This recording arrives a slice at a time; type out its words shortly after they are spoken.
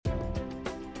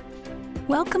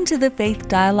Welcome to the Faith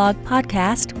Dialogue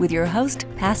podcast with your host,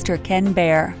 Pastor Ken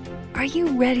Baer. Are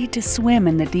you ready to swim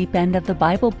in the deep end of the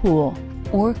Bible pool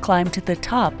or climb to the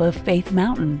top of Faith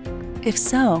Mountain? If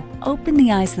so, open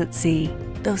the eyes that see,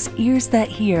 those ears that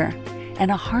hear,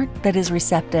 and a heart that is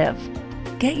receptive.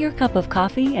 Get your cup of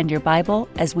coffee and your Bible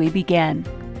as we begin.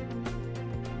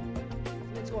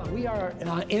 We are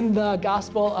in the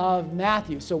Gospel of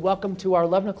Matthew, so welcome to our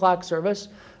 11 o'clock service.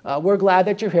 We're glad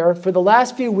that you're here. For the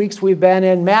last few weeks, we've been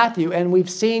in Matthew, and we've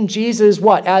seen Jesus,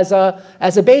 as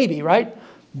a baby, right?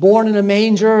 Born in a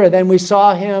manger, and then we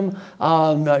saw him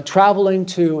traveling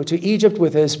to Egypt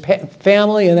with his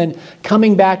family, and then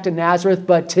coming back to Nazareth.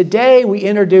 But today we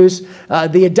introduce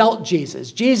the adult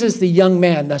Jesus, the young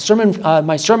man.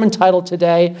 My sermon title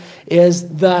today is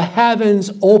 "The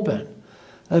Heavens Open."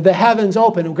 The heavens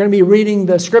open. We're going to be reading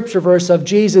the scripture verse of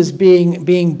Jesus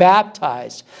being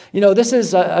baptized. You know, this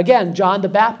is, again, John the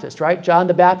Baptist, right? John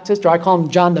the Baptist, or I call him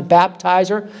John the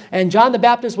Baptizer. And John the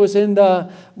Baptist was in the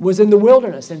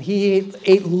wilderness, and he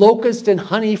ate locust and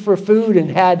honey for food and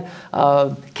had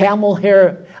a camel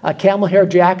hair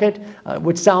jacket,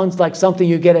 which sounds like something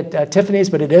you get at Tiffany's,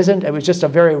 but it isn't. It was just a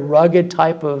very rugged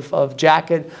type of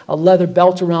jacket, a leather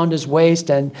belt around his waist.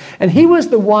 And he was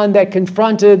the one that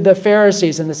confronted the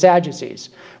Pharisees and the Sadducees.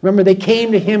 Remember, they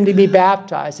came to him to be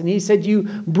baptized, and he said, "You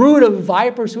brood of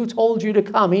vipers, who told you to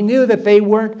come?" He knew that they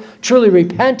weren't truly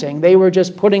repenting. They were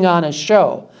just putting on a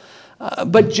show.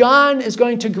 But John is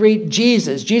going to greet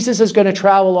Jesus. Jesus is going to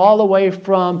travel all the way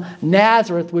from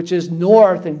Nazareth, which is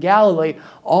north in Galilee,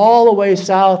 all the way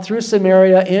south through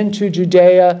Samaria into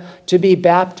Judea to be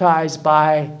baptized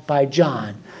by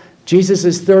John. Jesus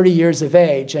is 30 years of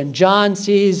age, and John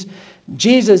sees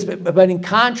Jesus, but in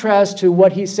contrast to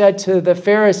what he said to the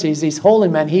Pharisees, these holy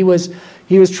men, he was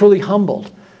truly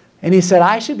humbled. And he said,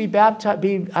 I should be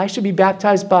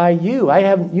baptized by you.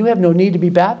 You have no need to be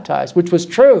baptized, which was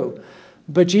true.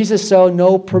 But Jesus said,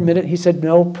 no,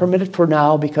 permitted for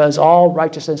now, because all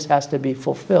righteousness has to be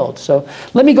fulfilled. So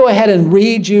let me go ahead and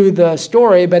read you the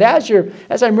story. But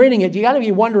as I'm reading it, you got to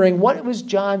be wondering, what was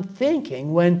John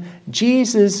thinking when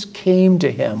Jesus came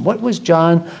to him? What was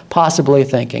John possibly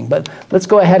thinking? But let's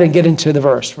go ahead and get into the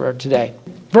verse for today.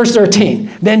 Verse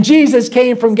 13, then Jesus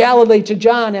came from Galilee to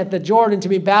John at the Jordan to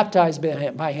be baptized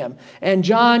by him. And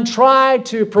John tried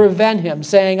to prevent him,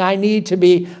 saying, I need to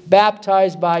be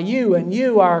baptized by you, and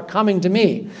you are coming to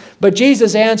me. But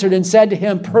Jesus answered and said to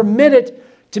him, permit it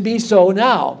to be so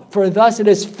now, for thus it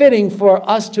is fitting for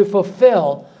us to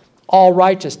fulfill all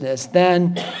righteousness.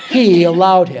 Then he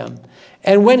allowed him.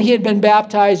 And when he had been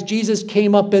baptized, Jesus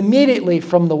came up immediately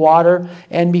from the water,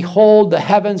 and behold, the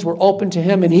heavens were opened to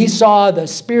him, and he saw the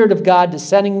Spirit of God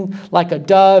descending like a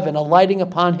dove and alighting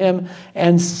upon him.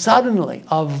 And suddenly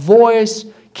a voice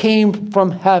came from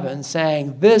heaven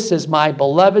saying, this is my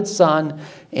beloved Son,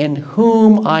 in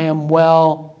whom I am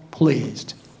well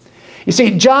pleased. You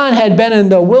see, John had been in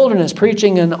the wilderness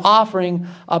preaching and offering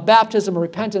a baptism of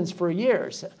repentance for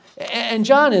years. And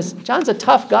John's a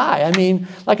tough guy. I mean,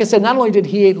 like I said, not only did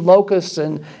he eat locusts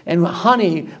and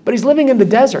honey, but he's living in the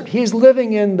desert. He's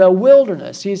living in the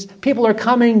wilderness. People are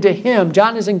coming to him.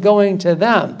 John isn't going to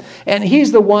them. And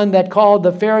he's the one that called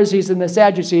the Pharisees and the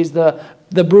Sadducees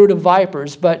the brood of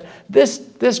vipers. But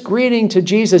this greeting to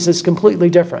Jesus is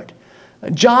completely different.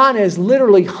 John is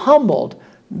literally humbled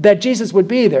that Jesus would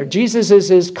be there. Jesus is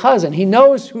his cousin. He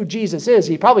knows who Jesus is.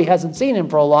 He probably hasn't seen him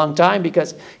for a long time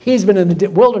because he's been in the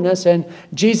wilderness, and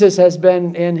Jesus has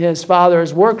been in his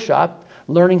father's workshop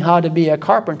learning how to be a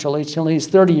carpenter until he's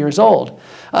 30 years old.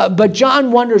 But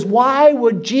John wonders, why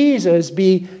would Jesus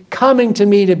be coming to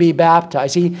me to be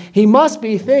baptized? He must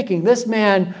be thinking, this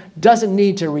man doesn't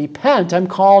need to repent. I'm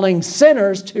calling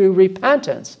sinners to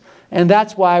repentance. And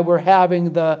that's why we're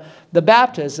having the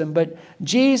baptism. But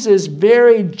Jesus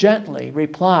very gently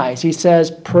replies. He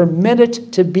says, permit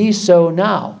it to be so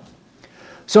now.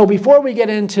 So before we get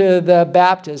into the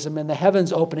baptism and the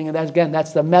heavens opening, and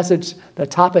that's the message, the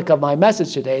topic of my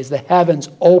message today is the heavens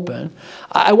open.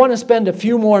 I want to spend a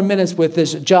few more minutes with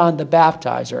this John the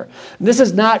Baptizer. This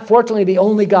is not, fortunately, the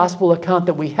only gospel account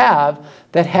that we have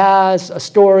that has a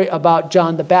story about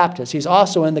John the Baptist. He's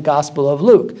also in the Gospel of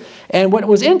Luke. And what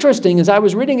was interesting is I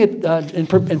was reading it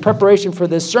in preparation for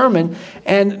this sermon,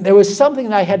 and there was something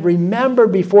that I had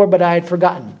remembered before, but I had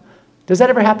forgotten. Does that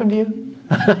ever happen to you?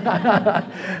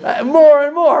 More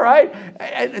and more, right?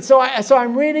 And so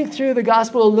I'm reading through the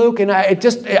Gospel of Luke, and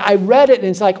I read it, and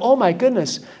it's like, oh my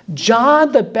goodness,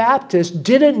 John the Baptist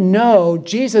didn't know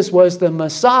Jesus was the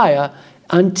Messiah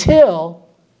until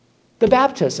the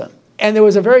baptism. And there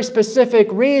was a very specific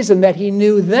reason that he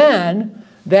knew then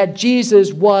that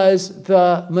Jesus was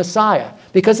the Messiah.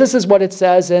 Because this is what it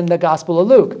says in the Gospel of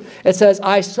Luke. It says,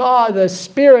 I saw the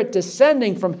Spirit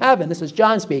descending from heaven, this is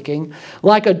John speaking,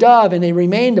 like a dove, and he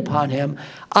remained upon him.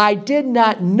 I did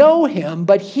not know him,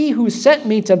 but he who sent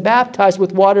me to baptize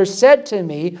with water said to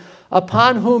me,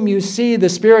 upon whom you see the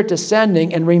Spirit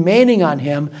descending and remaining on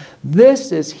him,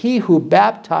 this is he who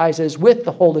baptizes with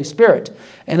the Holy Spirit.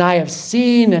 And I have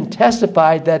seen and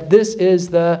testified that this is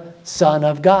the Son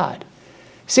of God.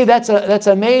 See, that's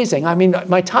amazing. I mean,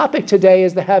 my topic today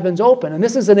is the heavens open, and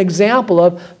this is an example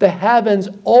of the heavens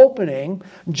opening.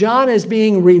 John is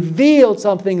being revealed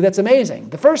something that's amazing.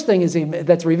 The first thing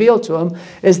that's revealed to him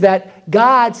is that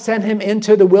God sent him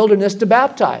into the wilderness to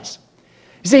baptize.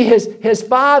 You see, his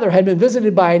father had been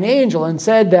visited by an angel and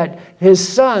said that his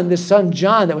son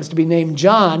John, that was to be named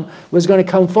John, was going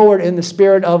to come forward in the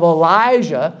spirit of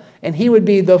Elijah, and he would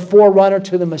be the forerunner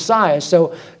to the Messiah.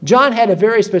 So John had a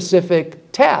very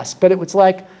specific task, but it's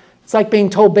like being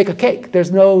told bake a cake.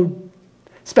 There's no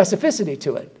specificity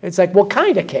to it. It's like, what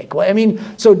kind of cake? Well, I mean,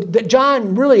 so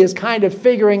John really is kind of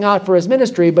figuring out for his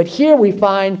ministry, but here we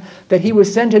find that he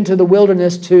was sent into the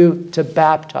wilderness to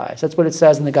baptize. That's what it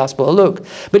says in the Gospel of Luke.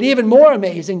 But even more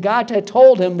amazing, God had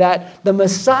told him that the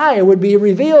Messiah would be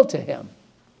revealed to him,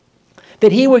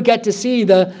 that he would get to see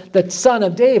the Son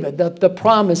of David, the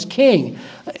promised king.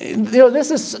 You know,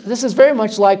 this is very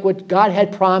much like what God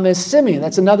had promised Simeon.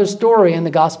 That's another story in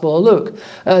the Gospel of Luke.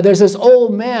 There's this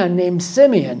old man named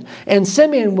Simeon, and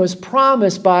Simeon was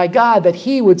promised by God that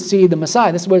he would see the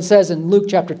Messiah. This is what it says in Luke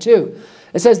chapter 2.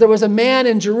 It says, there was a man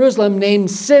in Jerusalem named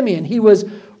Simeon. He was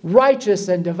righteous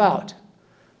and devout.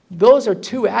 Those are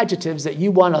two adjectives that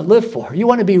you want to live for. You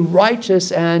want to be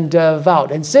righteous and devout.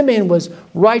 And Simeon was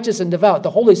righteous and devout. The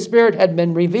Holy Spirit had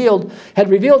revealed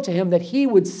to him that he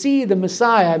would see the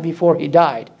Messiah before he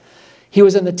died. He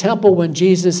was in the temple when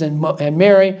Joseph and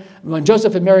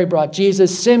Mary brought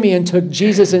Jesus. Simeon took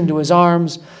Jesus into his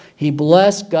arms. He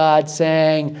blessed God,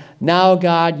 saying, now,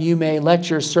 God, you may let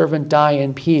your servant die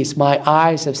in peace. My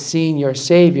eyes have seen your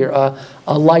Savior,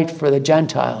 a light for the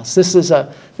Gentiles. This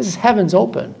is heavens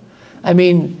open. I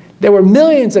mean, there were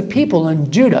millions of people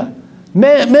in Judah,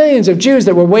 millions of Jews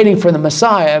that were waiting for the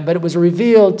Messiah, but it was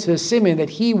revealed to Simeon that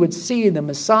he would see the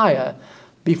Messiah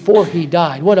before he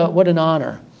died. What an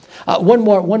honor. One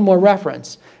more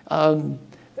reference.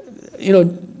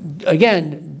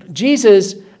 Again,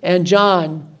 Jesus and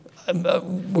John,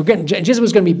 Jesus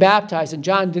was going to be baptized, and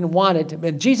John didn't want it.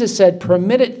 And Jesus said,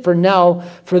 permit it for now,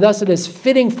 for thus it is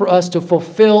fitting for us to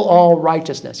fulfill all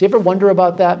righteousness. You ever wonder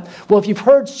about that? Well, if you've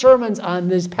heard sermons on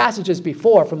these passages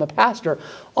before from a pastor,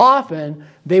 often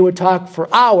they would talk for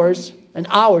hours and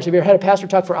hours. Have you ever had a pastor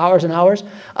talk for hours and hours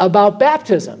about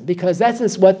baptism? Because this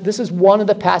is one of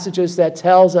the passages that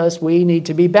tells us we need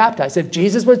to be baptized. If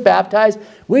Jesus was baptized,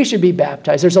 we should be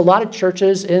baptized. There's a lot of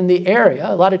churches in the area,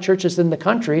 a lot of churches in the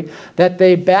country, that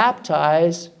they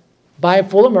baptize by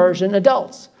full immersion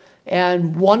adults.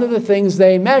 And one of the things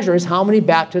they measure is how many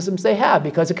baptisms they have,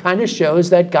 because it kind of shows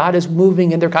that God is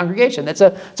moving in their congregation. It's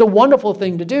a wonderful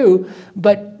thing to do,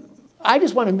 but I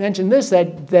just want to mention this,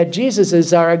 that Jesus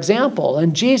is our example,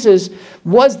 and Jesus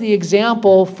was the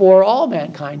example for all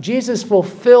mankind. Jesus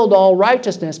fulfilled all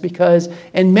righteousness because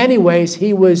in many ways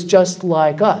he was just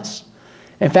like us.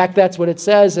 In fact, that's what it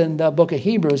says in the book of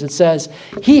Hebrews. It says,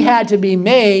 he had to be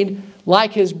made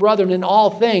like his brethren in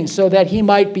all things, so that he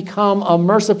might become a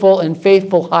merciful and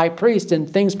faithful high priest in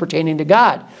things pertaining to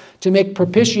God, to make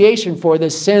propitiation for the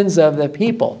sins of the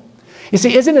people. You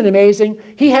see, isn't it amazing?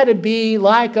 He had to be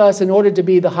like us in order to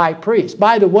be the high priest.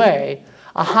 By the way,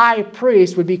 a high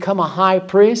priest would become a high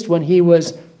priest when he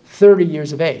was 30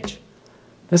 years of age.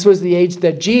 This was the age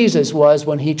that Jesus was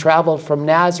when he traveled from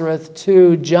Nazareth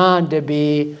to John to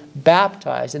be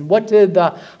baptized. And what did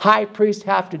the high priest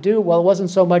have to do? Well, it wasn't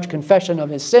so much confession of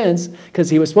his sins, because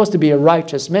he was supposed to be a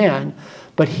righteous man,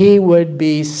 but he would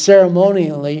be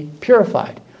ceremonially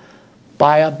purified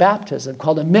by a baptism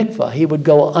called a mikvah. He would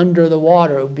go under the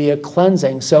water. It would be a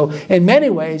cleansing. So in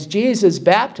many ways, Jesus'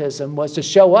 baptism was to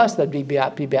show us that we'd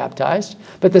be baptized,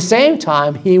 but at the same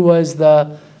time, he was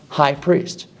the high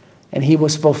priest. And he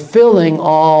was fulfilling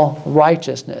all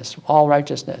righteousness,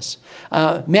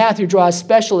 Matthew draws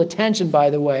special attention,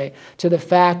 by the way, to the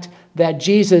fact that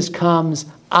Jesus comes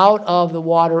out of the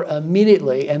water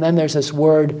immediately, and then there's this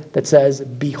word that says,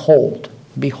 behold.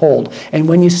 Behold. And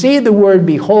when you see the word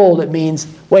behold, it means,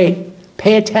 wait,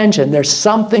 pay attention. There's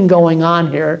something going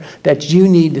on here that you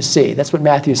need to see. That's what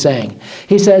Matthew's saying.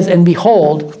 He says, and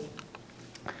behold,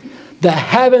 the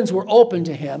heavens were opened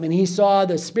to him, and he saw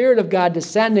the Spirit of God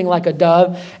descending like a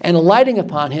dove and alighting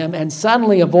upon him. And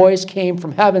suddenly a voice came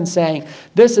from heaven saying,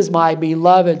 "This is my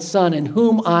beloved Son, in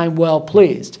whom I'm well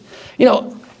pleased."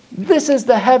 This is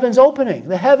the heavens opening.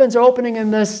 The heavens are opening,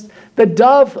 and the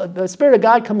dove, the Spirit of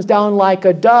God comes down like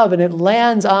a dove, and it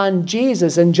lands on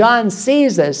Jesus. And John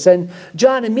sees this, and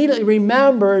John immediately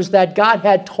remembers that God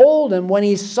had told him when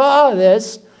he saw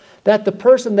this, that the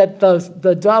person that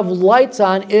the dove lights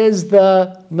on is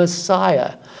the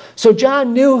Messiah. So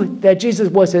John knew that Jesus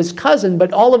was his cousin,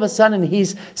 but all of a sudden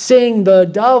he's seeing the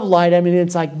dove light. I mean,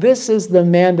 it's like, this is the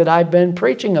man that I've been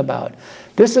preaching about.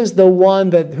 This is the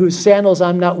one whose sandals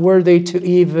I'm not worthy to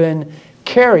even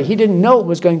carry. He didn't know it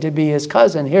was going to be his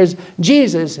cousin. Here's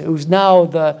Jesus, who's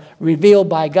now revealed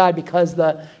by God because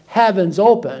the heavens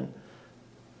open,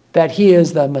 that he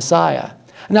is the Messiah.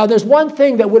 Now, there's one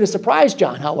thing that would have surprised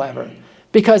John, however,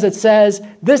 because it says,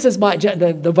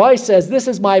 the voice says, "This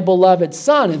is my beloved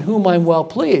Son, in whom I'm well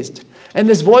pleased." And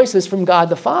this voice is from God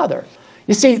the Father.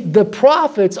 You see, the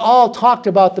prophets all talked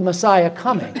about the Messiah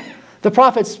coming. The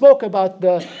prophets spoke about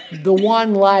the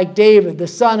one like David, the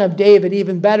son of David,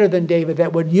 even better than David,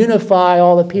 that would unify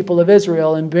all the people of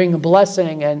Israel and bring a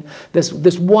blessing and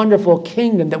this wonderful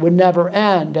kingdom that would never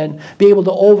end and be able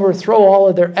to overthrow all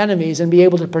of their enemies and be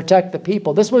able to protect the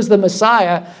people. This was the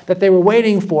Messiah that they were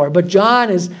waiting for. But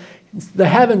the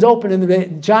heavens open,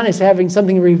 and John is having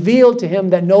something revealed to him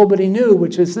that nobody knew,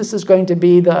 which is this is going to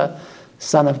be the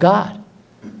Son of God.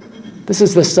 This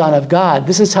is the Son of God.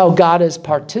 This is how God is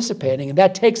participating. And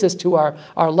that takes us to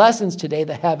our lessons today,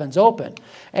 the heavens open.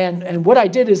 And what I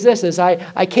did is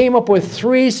I came up with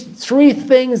three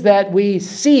things that we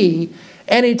see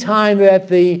anytime that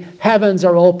the heavens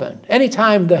are open.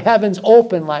 Anytime the heavens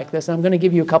open like this, and I'm going to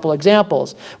give you a couple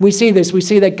examples. We see this. We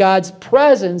see that God's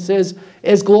presence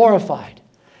is glorified.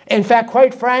 In fact,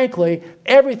 quite frankly,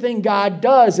 everything God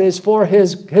does is for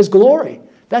his glory.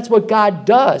 That's what God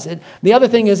does. And the other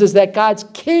thing is that God's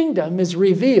kingdom is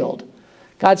revealed.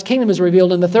 God's kingdom is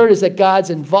revealed. And the third is that God's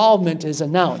involvement is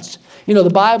announced. The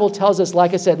Bible tells us,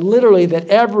 like I said, literally that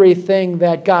everything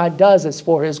that God does is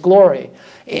for his glory.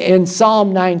 In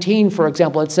Psalm 19, for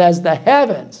example, it says, the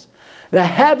heavens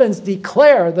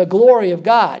declare the glory of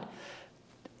God.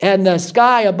 And the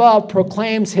sky above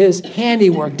proclaims his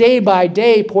handiwork. Day by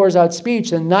day pours out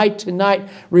speech, and night to night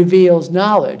reveals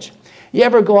knowledge. You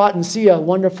ever go out and see a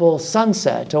wonderful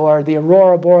sunset or the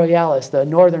aurora borealis, the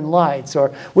northern lights?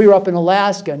 Or we were up in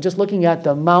Alaska and just looking at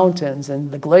the mountains and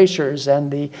the glaciers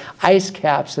and the ice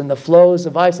caps and the flows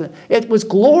of ice. It was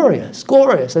glorious,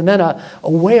 glorious. And then a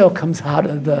whale comes out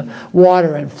of the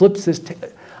water and flips his tail.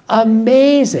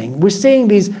 Amazing. We're seeing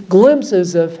these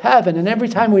glimpses of heaven. And every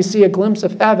time we see a glimpse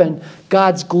of heaven,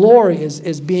 God's glory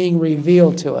is being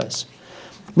revealed to us.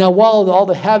 Now, while all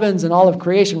the heavens and all of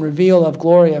creation reveal the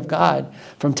glory of God,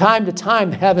 from time to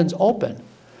time, heavens open.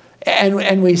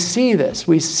 And we see this.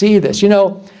 We see this.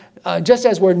 Just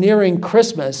as we're nearing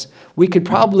Christmas, we could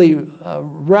probably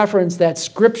reference that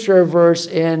scripture verse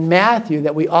in Matthew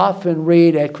that we often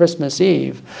read at Christmas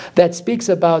Eve that speaks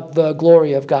about the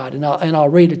glory of God. And I'll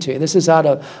read it to you. This is out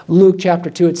of Luke chapter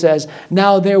 2. It says,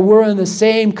 "Now there were in the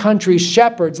same country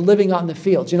shepherds living out in the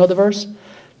fields." You know the verse?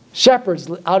 Shepherds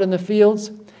out in the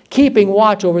fields, keeping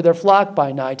watch over their flock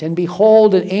by night. And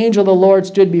behold, an angel of the Lord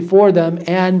stood before them,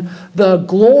 and the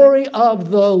glory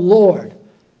of the Lord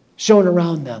shone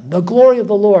around them. The glory of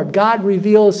the Lord. God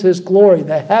reveals his glory.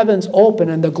 The heavens open,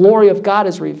 and the glory of God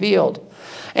is revealed.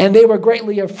 And they were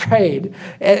greatly afraid.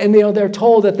 And they're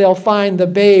told that they'll find the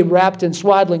babe wrapped in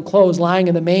swaddling clothes lying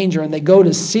in the manger, and they go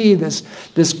to see this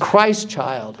Christ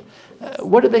child.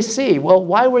 What did they see? Well,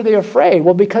 why were they afraid?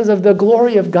 Well, because of the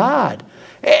glory of God.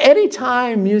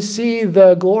 Anytime you see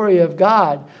the glory of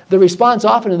God, the response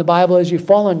often in the Bible is you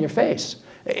fall on your face.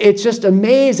 It's just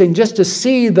amazing just to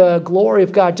see the glory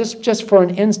of God just for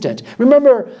an instant.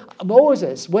 Remember,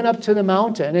 Moses went up to the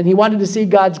mountain and he wanted to see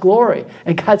God's glory.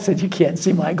 And God said, "You can't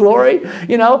see my glory."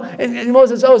 And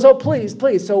Moses, "Oh, please,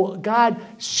 please." So God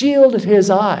shielded his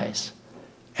eyes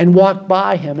and walked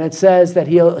by him. And it says that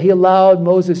he allowed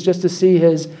Moses just to see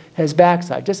his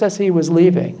backside, just as he was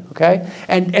leaving, okay?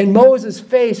 And Moses'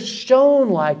 face shone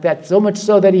like that, so much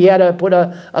so that he had to put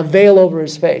a veil over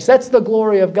his face. That's the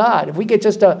glory of God. If we get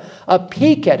just a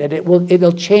peek at it,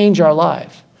 it'll change our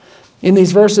life. In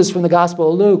these verses from the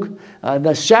Gospel of Luke,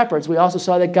 the shepherds, we also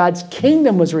saw that God's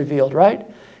kingdom was revealed, right?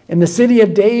 In the city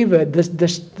of David,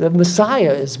 the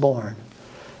Messiah is born.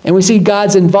 And we see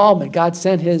God's involvement. God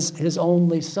sent his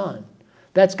only son.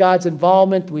 That's God's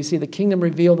involvement. We see the kingdom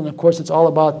revealed, and of course it's all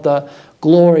about the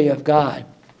glory of God.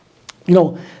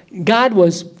 God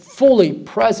was fully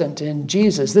present in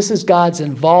Jesus. This is God's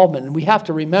involvement, and we have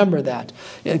to remember that.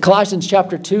 In Colossians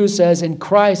chapter 2 says, in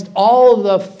Christ, all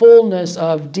the fullness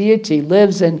of deity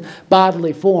lives in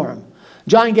bodily form.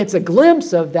 John gets a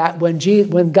glimpse of that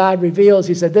when God reveals,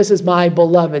 he said, this is my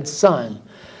beloved Son.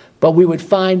 But we would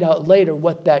find out later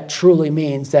what that truly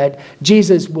means, that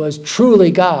Jesus was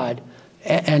truly God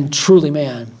and truly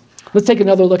man. Let's take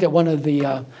another look at one of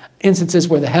the instances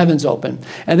where the heavens open.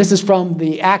 And this is from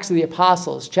the Acts of the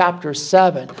Apostles, chapter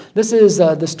 7. This is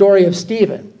the story of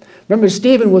Stephen. Remember,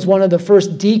 Stephen was one of the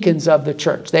first deacons of the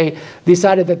church. They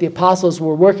decided that the apostles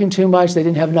were working too much. They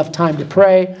didn't have enough time to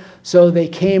pray. So they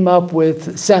came up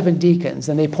with 7 deacons,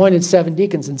 and they appointed 7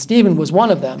 deacons, and Stephen was one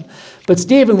of them. But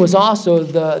Stephen was also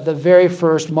the very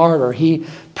first martyr. He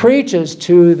preaches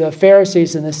to the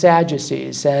Pharisees and the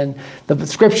Sadducees, and the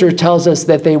scripture tells us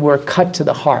that they were cut to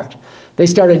the heart. They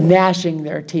started gnashing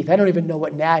their teeth. I don't even know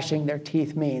what gnashing their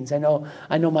teeth means. I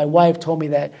know my wife told me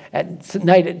that at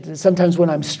night, sometimes when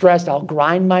I'm stressed, I'll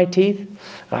grind my teeth.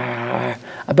 But I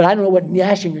don't know what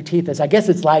gnashing your teeth is. I guess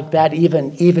it's like that,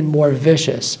 even more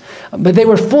vicious. But they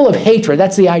were full of hatred.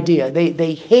 That's the idea.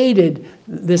 They hated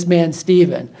this man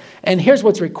Stephen. And here's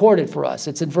what's recorded for us.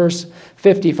 It's in verse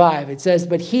 55. It says,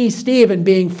 but he, Stephen,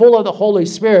 being full of the Holy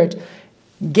Spirit,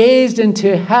 gazed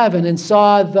into heaven and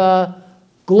saw the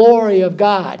glory of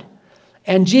God,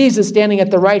 and Jesus standing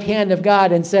at the right hand of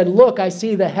God, and said, look, I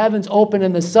see the heavens open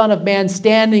and the Son of Man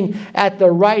standing at the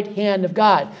right hand of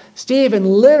God. Stephen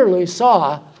literally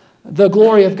saw the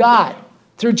glory of God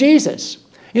through Jesus.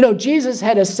 Jesus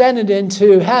had ascended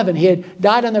into heaven. He had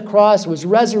died on the cross, was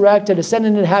resurrected,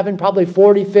 ascended into heaven probably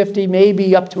 40, 50,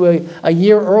 maybe up to a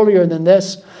year earlier than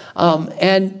this.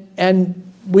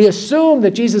 And we assume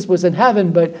that Jesus was in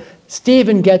heaven, but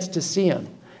Stephen gets to see him.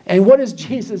 And what is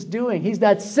Jesus doing? He's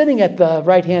not sitting at the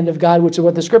right hand of God, which is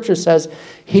what the scripture says.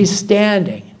 He's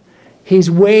standing.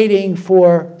 He's waiting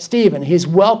for Stephen. He's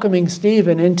welcoming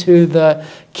Stephen into the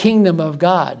kingdom of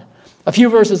God. A few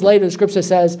verses later, the scripture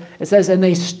says, and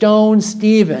they stoned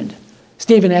Stephen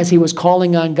as he was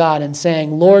calling on God and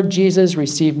saying, Lord Jesus,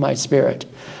 receive my spirit.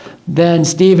 Then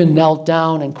Stephen knelt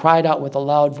down and cried out with a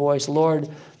loud voice, Lord,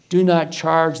 do not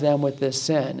charge them with this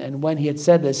sin. And when he had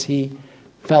said this, he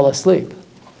fell asleep.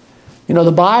 The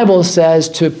Bible says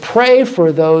to pray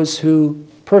for those who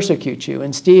persecute you,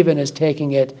 and Stephen is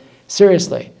taking it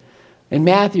seriously. In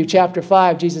Matthew chapter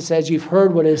 5, Jesus says, you've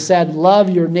heard what is said, love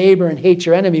your neighbor and hate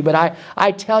your enemy, but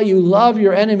I tell you, love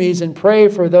your enemies and pray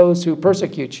for those who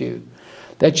persecute you,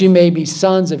 that you may be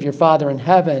sons of your Father in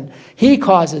heaven. He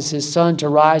causes his sun to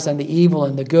rise on the evil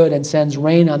and the good, and sends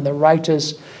rain on the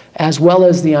righteous as well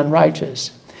as the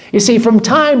unrighteous. You see, from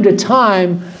time to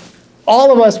time,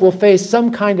 all of us will face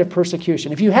some kind of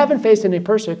persecution. If you haven't faced any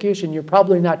persecution, you're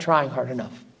probably not trying hard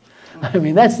enough.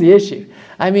 That's the issue.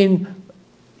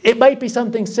 It might be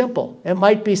something simple. It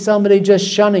might be somebody just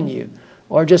shunning you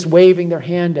or just waving their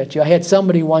hand at you. I had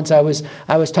somebody once, I was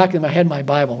talking to them, I had my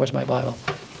Bible. Where's my Bible?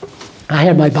 I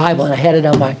had my Bible, and I had it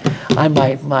on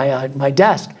my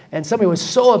desk. And somebody was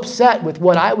so upset with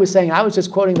what I was saying. I was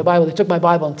just quoting the Bible. They took my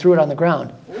Bible and threw it on the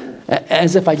ground,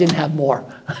 as if I didn't have more.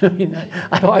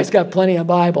 I've always got plenty of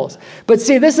Bibles. But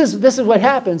see, this is what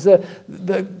happens.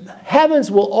 The heavens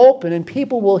will open and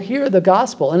people will hear the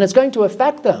gospel, and it's going to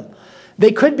affect them.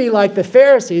 They could be like the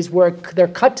Pharisees, where they're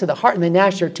cut to the heart and they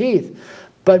gnash their teeth.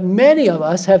 But many of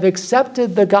us have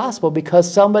accepted the gospel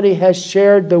because somebody has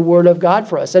shared the word of God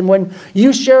for us. And when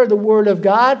you share the word of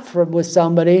God with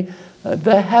somebody,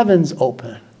 the heavens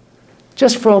open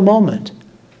just for a moment.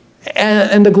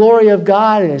 And the glory of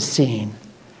God is seen.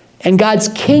 And God's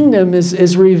kingdom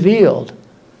is revealed.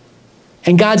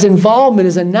 And God's involvement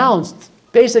is announced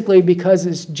basically because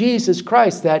it's Jesus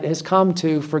Christ that has come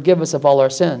to forgive us of all our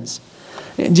sins.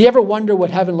 Do you ever wonder what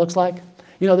heaven looks like?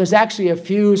 There's actually a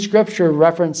few scripture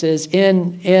references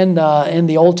in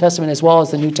the Old Testament as well as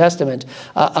the New Testament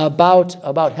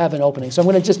about heaven opening. So I'm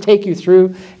going to just take you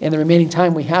through in the remaining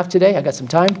time we have today. I got some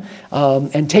time,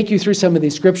 and take you through some of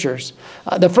these scriptures.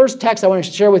 The first text I want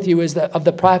to share with you is of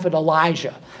the prophet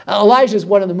Elijah. Elijah is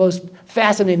one of the most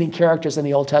fascinating characters in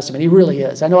the Old Testament. He really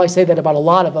is. I know I say that about a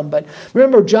lot of them, but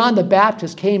remember, John the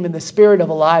Baptist came in the spirit of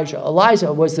Elijah.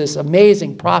 Elijah was this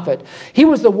amazing prophet. He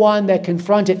was the one that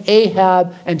confronted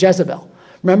Ahab and Jezebel.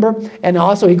 Remember? And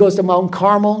also he goes to Mount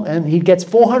Carmel and he gets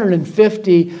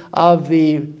 450 of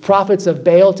the prophets of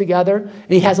Baal together, and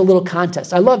he has a little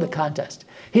contest. I love the contest.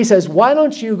 He says, why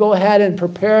don't you go ahead and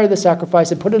prepare the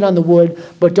sacrifice and put it on the wood,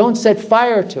 but don't set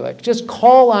fire to it. Just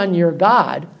call on your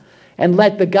God, and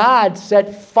let the God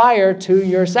set fire to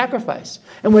your sacrifice.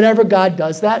 And whenever God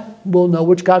does that, we'll know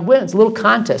which God wins. A little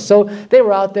contest. So they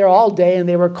were out there all day, and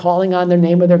they were calling on the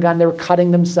name of their God, and they were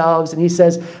cutting themselves. And he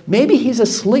says, maybe he's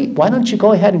asleep. Why don't you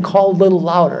go ahead and call a little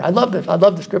louder? I love this. I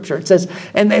love the scripture. It says,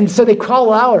 and so they call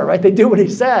louder, right? They do what he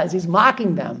says. He's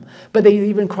mocking them. But they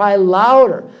even cry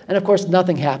louder. And of course,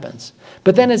 nothing happens.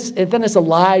 But then it's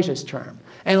Elijah's turn.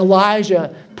 And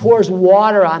Elijah pours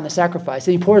water on the sacrifice.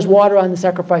 And he pours water on the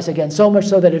sacrifice again, so much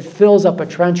so that it fills up a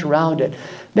trench around it.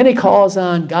 Then he calls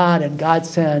on God, and God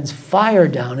sends fire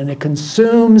down, and it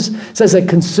consumes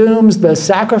the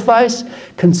sacrifice,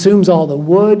 consumes all the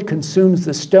wood, consumes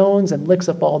the stones, and licks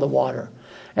up all the water.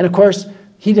 And of course,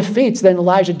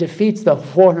 Elijah defeats the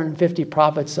 450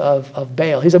 prophets of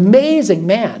Baal. He's an amazing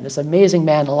man, this amazing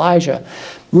man, Elijah.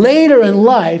 Later in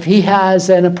life, he has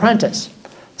an apprentice,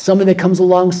 somebody that comes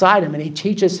alongside him, and he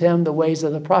teaches him the ways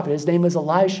of the prophet. His name is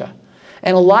Elisha.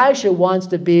 And Elisha wants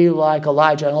to be like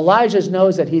Elijah. And Elijah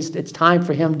knows that it's time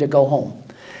for him to go home.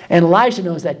 And Elisha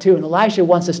knows that too. And Elisha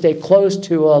wants to stay close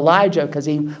to Elijah because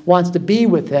he wants to be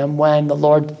with him when the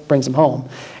Lord brings him home.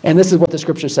 And this is what the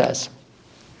scripture says.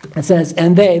 It says,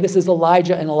 and this is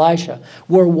Elijah and Elisha,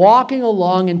 were walking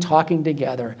along and talking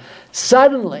together.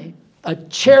 Suddenly, a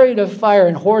chariot of fire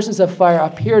and horses of fire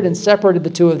appeared and separated the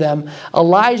two of them.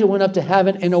 Elijah went up to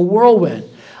heaven in a whirlwind.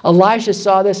 Elisha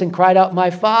saw this and cried out,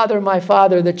 my father,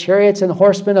 the chariots and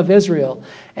horsemen of Israel.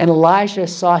 And Elisha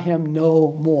saw him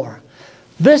no more.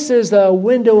 This is the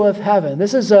window of heaven.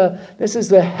 This is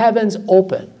the heavens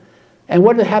open. And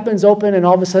what happens open, and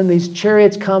all of a sudden these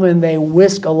chariots come and they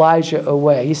whisk Elijah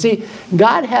away. You see,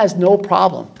 God has no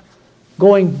problem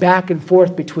going back and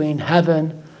forth between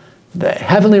heaven, the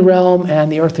heavenly realm,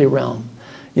 and the earthly realm.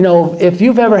 You know, if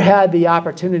you've ever had the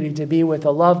opportunity to be with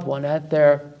a loved one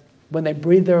when they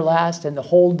breathe their last and to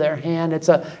hold their hand, it's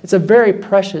a very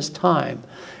precious time.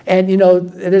 And you know,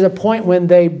 there's a point when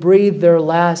they breathe their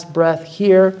last breath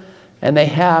here and they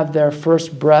have their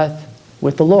first breath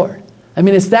with the Lord. I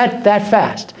mean, it's that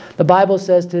fast. The Bible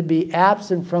says to be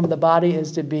absent from the body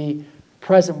is to be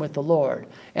present with the Lord.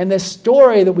 And this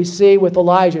story that we see with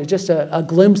Elijah is just a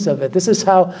glimpse of it. This is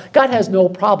how God has no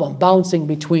problem bouncing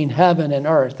between heaven and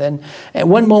earth. And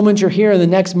one moment you're here, and the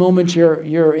next moment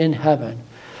you're in heaven.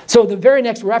 So the very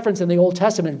next reference in the Old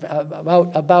Testament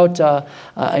about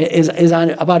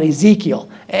Ezekiel,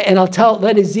 and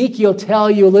let Ezekiel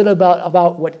tell you a little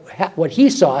about what he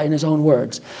saw in his own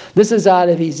words. This is out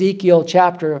of Ezekiel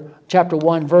chapter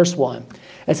 1, verse 1.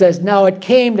 It says, now it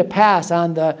came to pass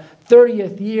on the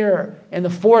 30th year in the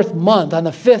 4th month, on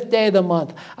the 5th day of the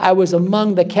month, I was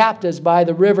among the captives by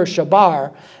the river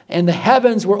Shabar, and the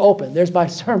heavens were opened. There's my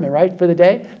sermon, right, for the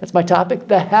day. That's my topic.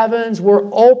 The heavens were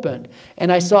opened,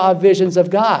 and I saw visions of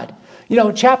God. You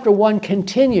know, chapter 1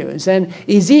 continues, and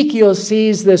Ezekiel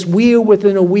sees this wheel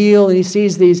within a wheel, and he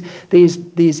sees these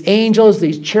angels,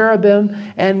 these cherubim,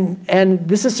 and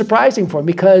this is surprising for him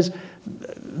because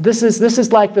this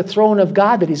is like the throne of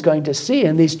God that he's going to see.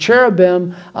 And these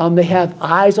cherubim, they have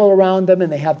eyes all around them,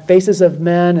 and they have faces of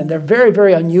men, and they're very,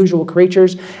 very unusual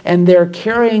creatures, and they're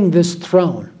carrying this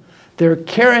throne. They're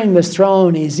carrying this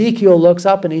throne. Ezekiel looks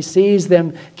up and he sees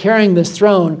them carrying this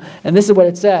throne, and this is what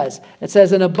it says. It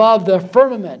says, and above the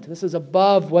firmament, this is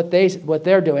above what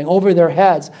they're doing, over their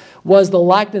heads, was the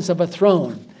likeness of a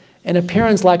throne, an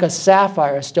appearance like a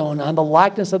sapphire stone. On the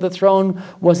likeness of the throne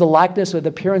was the likeness of the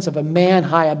appearance of a man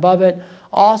high above it.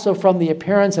 Also from the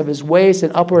appearance of his waist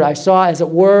and upward I saw, as it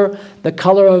were, the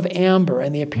color of amber,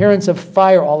 and the appearance of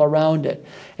fire all around it.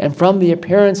 And from the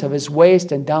appearance of his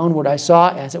waist and downward I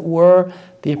saw, as it were,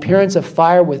 the appearance of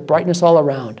fire with brightness all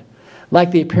around,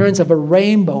 like the appearance of a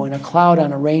rainbow in a cloud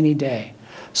on a rainy day.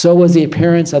 So was the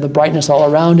appearance of the brightness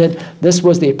all around it. This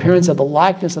was the appearance of the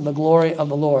likeness and the glory of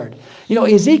the Lord. You know,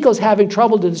 Ezekiel's having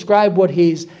trouble to describe what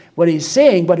he's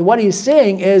seeing, but what he's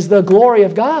seeing is the glory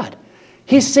of God.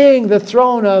 He's seeing the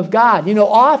throne of God. You know,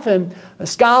 often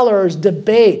scholars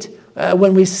debate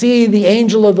when we see the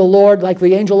angel of the Lord, like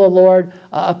the angel of the Lord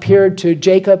appeared to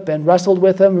Jacob and wrestled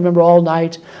with him, remember, all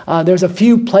night. There's a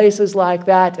few places like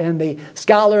that, and the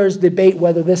scholars debate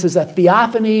whether this is a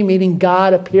theophany, meaning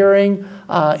God appearing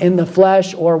in the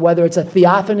flesh, or whether it's a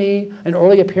theophany, an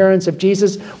early appearance of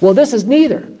Jesus. Well, this is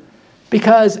neither,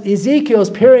 because Ezekiel's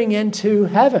peering into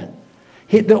heaven.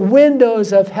 The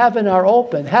windows of heaven are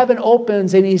open. Heaven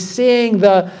opens, and he's seeing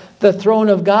the throne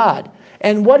of God.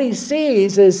 And what he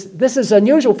sees this is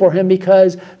unusual for him,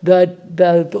 because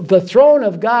the throne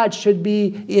of God should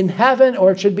be in heaven,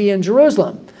 or it should be in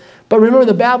Jerusalem. But remember,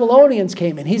 the Babylonians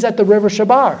came in. He's at the river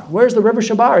Shabar. Where's the river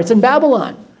Shabar? It's in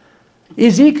Babylon.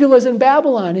 Ezekiel is in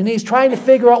Babylon, and he's trying to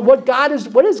figure out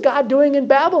what is God doing in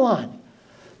Babylon.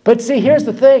 But see, here's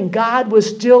the thing. God was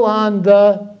still on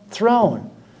the throne.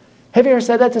 Have you ever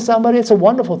said that to somebody? It's a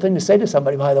wonderful thing to say to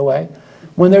somebody, by the way.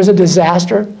 When there's a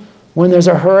disaster, when there's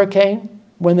a hurricane,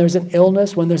 when there's an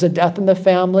illness, when there's a death in the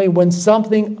family, when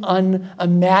something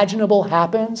unimaginable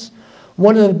happens,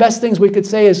 one of the best things we could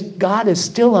say is, God is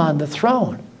still on the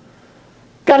throne.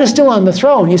 God is still on the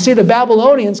throne. You see, the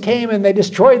Babylonians came and they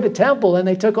destroyed the temple and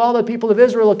they took all the people of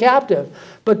Israel captive.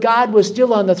 But God was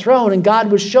still on the throne, and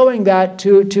God was showing that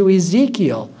to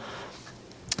Ezekiel.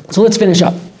 So let's finish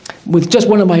up with just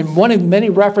one of many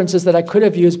references that I could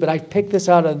have used, but I picked this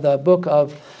out of the book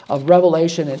of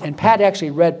Revelation. And Pat actually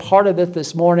read part of it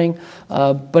this morning,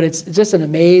 but it's just an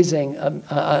amazing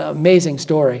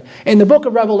story. In the book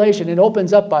of Revelation, it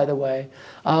opens up, by the way,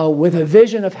 with a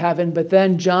vision of heaven, but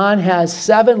then John has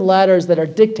 7 letters that are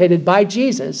dictated by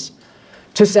Jesus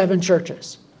to 7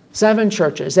 churches. 7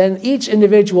 churches. And each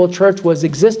individual church was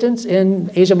existent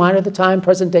in Asia Minor at the time,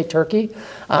 present-day Turkey.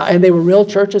 And they were real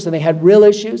churches, and they had real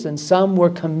issues, and some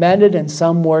were commended and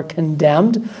some were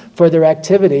condemned for their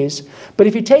activities. But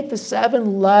if you take the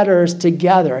 7 letters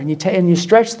together and you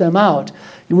stretch them out,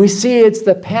 we see it's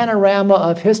the panorama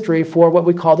of history for what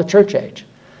we call the church age,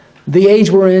 the age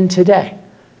we're in today.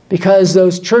 Because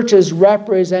those churches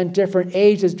represent different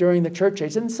ages during the church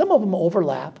age, and some of them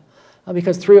overlap.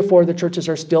 Because 3 or 4 of the churches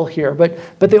are still here, but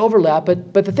they overlap.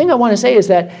 But the thing I want to say is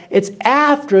that it's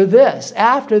after this,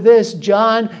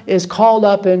 John is called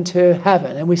up into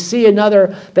heaven, and we see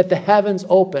that the heavens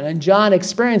open, and John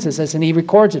experiences this, and he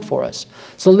records it for us.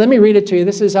 So let me read it to you.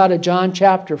 This is out of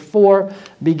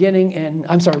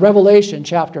Revelation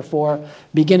chapter 4,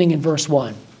 beginning in verse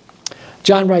 1.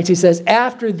 John writes, he says,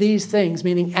 after these things,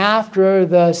 meaning after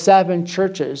the 7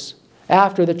 churches,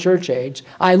 after the church age,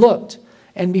 I looked,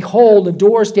 and behold, a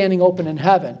door standing open in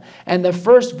heaven. And the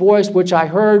first voice which I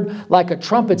heard like a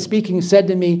trumpet speaking said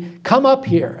to me, come up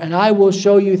here, and I will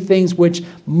show you things which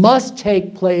must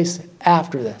take place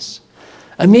after this.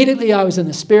 Immediately I was in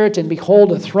the Spirit, and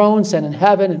behold, a throne set in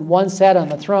heaven, and one sat on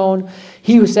the throne.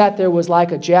 He who sat there was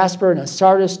like a jasper and a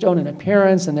sardis stone in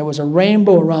appearance, and there was a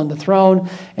rainbow around the throne,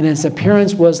 and its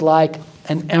appearance was like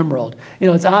an emerald.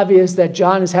 It's obvious that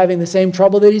John is having the same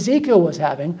trouble that Ezekiel was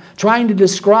having, trying to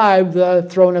describe the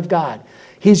throne of God.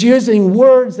 He's using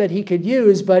words that he could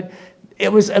use, but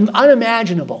it was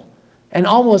unimaginable and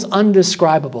almost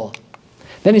undescribable.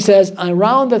 Then he says,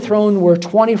 around the throne were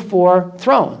 24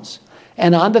 thrones.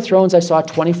 And on the thrones I saw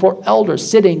 24 elders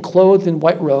sitting, clothed in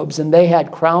white robes, and they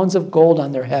had crowns of gold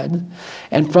on their head.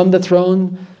 And from the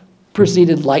throne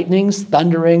proceeded lightnings,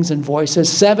 thunderings, and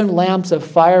voices. 7 lamps of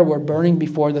fire were burning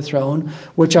before the throne,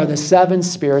 which are the 7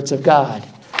 spirits of God.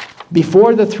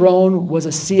 Before the throne was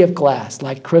a sea of glass,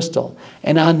 like crystal.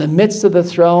 And on the midst of the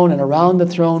throne and around the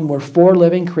throne were 4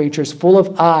 living creatures full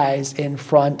of eyes in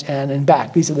front and in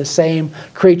back. These are the same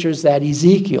creatures that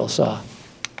Ezekiel saw.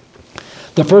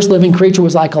 The first living creature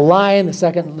was like a lion, the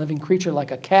second living creature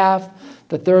like a calf,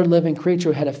 the third living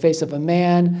creature had a face of a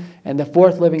man, and the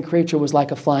fourth living creature was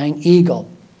like a flying eagle.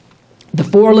 The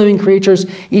 4 living creatures,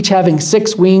 each having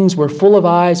 6 wings, were full of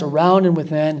eyes around and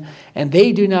within, and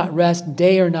they do not rest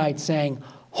day or night, saying,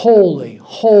 Holy,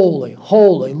 holy,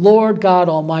 holy, Lord God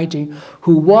Almighty,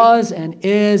 who was and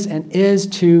is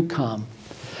to come.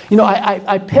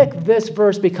 I picked this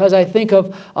verse because I think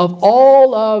of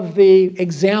all of the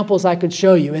examples I could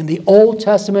show you in the Old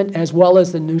Testament as well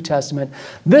as the New Testament.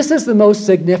 This is the most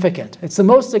significant. It's the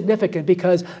most significant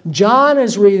because John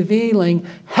is revealing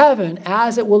heaven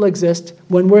as it will exist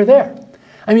when we're there.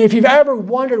 I mean, if you've ever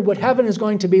wondered what heaven is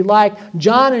going to be like,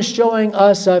 John is showing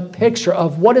us a picture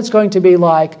of what it's going to be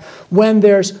like when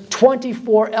there's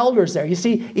 24 elders there. You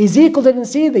see, Ezekiel didn't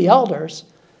see the elders.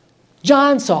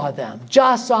 John saw them.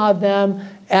 John saw them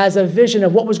as a vision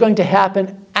of what was going to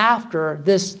happen after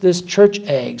this church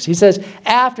age. He says,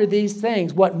 after these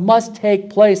things, what must take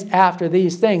place after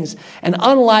these things. And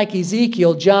unlike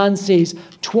Ezekiel, John sees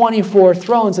 24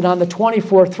 thrones, and on the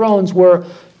 24 thrones were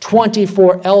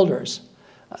 24 elders.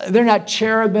 They're not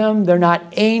cherubim, they're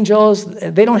not angels,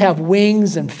 they don't have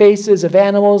wings and faces of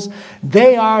animals.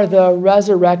 They are the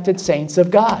resurrected saints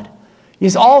of God.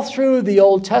 It's all through the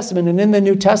Old Testament and in the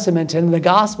New Testament and in the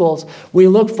Gospels, we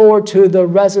look forward to the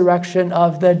resurrection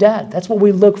of the dead. That's what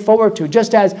we look forward to.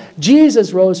 Just as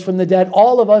Jesus rose from the dead,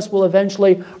 all of us will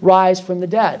eventually rise from the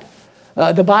dead.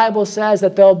 The Bible says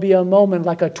that there'll be a moment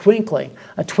like a twinkling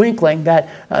that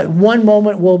one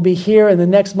moment will be here and the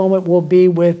next moment will be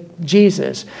with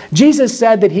Jesus. Jesus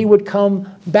said that he would come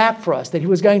back for us, that he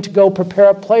was going to go prepare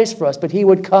a place for us, but he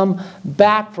would come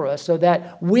back for us so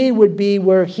that we would be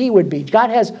where he would be. God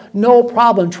has no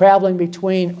problem traveling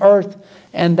between earth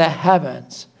and the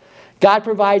heavens. God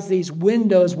provides these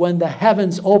windows when the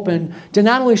heavens open to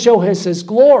not only show us his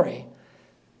glory,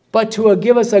 but to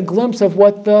give us a glimpse of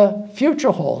what the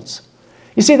future holds.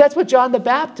 You see, that's what John the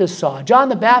Baptist saw. John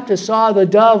the Baptist saw the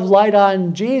dove light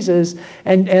on Jesus,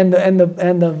 and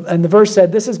the verse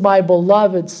said, "This is my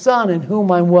beloved Son in whom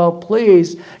I'm well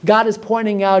pleased." God is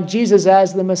pointing out Jesus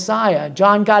as the Messiah.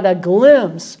 John got a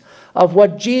glimpse of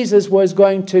what Jesus was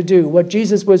going to do, what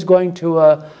Jesus was going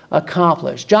to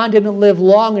accomplish. John didn't live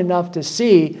long enough to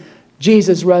see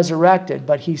Jesus resurrected,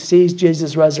 but he sees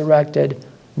Jesus resurrected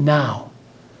now.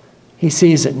 He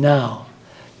sees it now.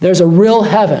 There's a real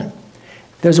heaven.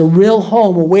 There's a real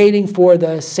home awaiting for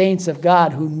the saints of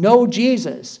God who know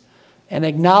Jesus and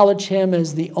acknowledge him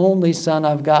as the only Son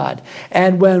of God.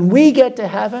 And when we get to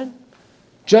heaven,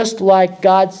 just like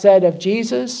God said of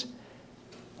Jesus,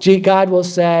 God will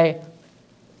say,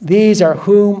 "These are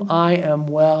whom I am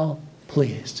well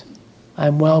pleased."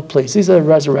 I'm well pleased. These are the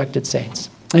resurrected saints.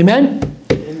 Amen?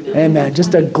 Amen.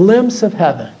 Just a glimpse of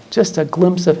heaven. Just a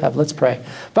glimpse of heaven. Let's pray.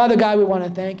 Father God, we want to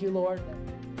thank you, Lord.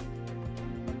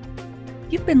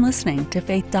 You've been listening to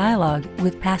Faith Dialogue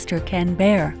with Pastor Ken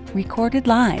Baer, recorded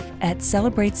live at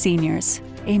Celebrate Seniors,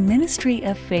 a ministry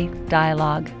of Faith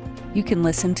Dialogue. You can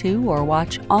listen to or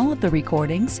watch all of the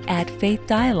recordings at Faith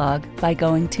Dialogue by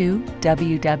going to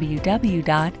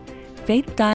www.faithdialogue.com.